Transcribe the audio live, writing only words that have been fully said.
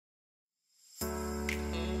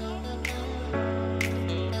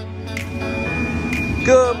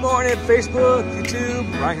Good morning, Facebook,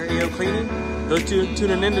 YouTube, right here at AOCleaning. Those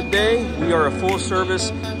tuning in today, we are a full-service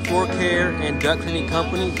floor care and duct cleaning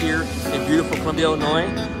company here in beautiful Columbia, Illinois.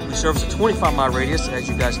 We service a 25-mile radius, as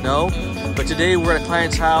you guys know. But today we're at a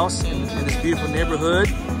client's house in this beautiful neighborhood,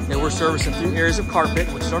 and we're servicing 3 areas of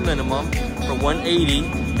carpet, which is our minimum, for $180.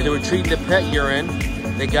 And then we're treating the pet urine.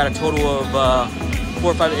 They got a total of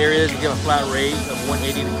 4 or 5 areas. We give a flat rate of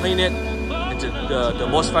 $180 to clean it. To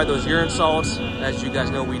emulsify those urine salts, as you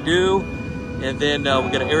guys know we do. And then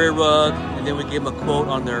we get an area rug, and then we give them a quote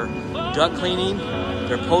on their duct cleaning,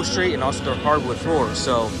 their upholstery, and also their hardwood floors.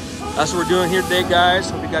 So that's what we're doing here today,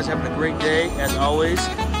 guys. Hope you guys are having a great day, as always.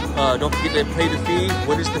 Don't forget to pay the fee.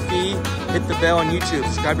 What is the fee? Hit the bell on YouTube.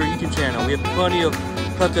 Subscribe to our YouTube channel. We have plenty of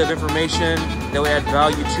information that will add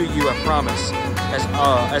value to you, I promise.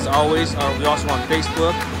 As always, we also on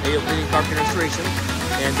Facebook, AOCleaning Carpet Restoration.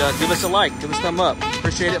 And give us a like, give us a thumb up.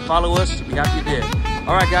 Appreciate it. Follow us. Be happy you did.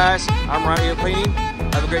 All right, guys. I'm Ryan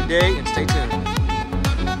AOCleaning. Have a great day and stay tuned.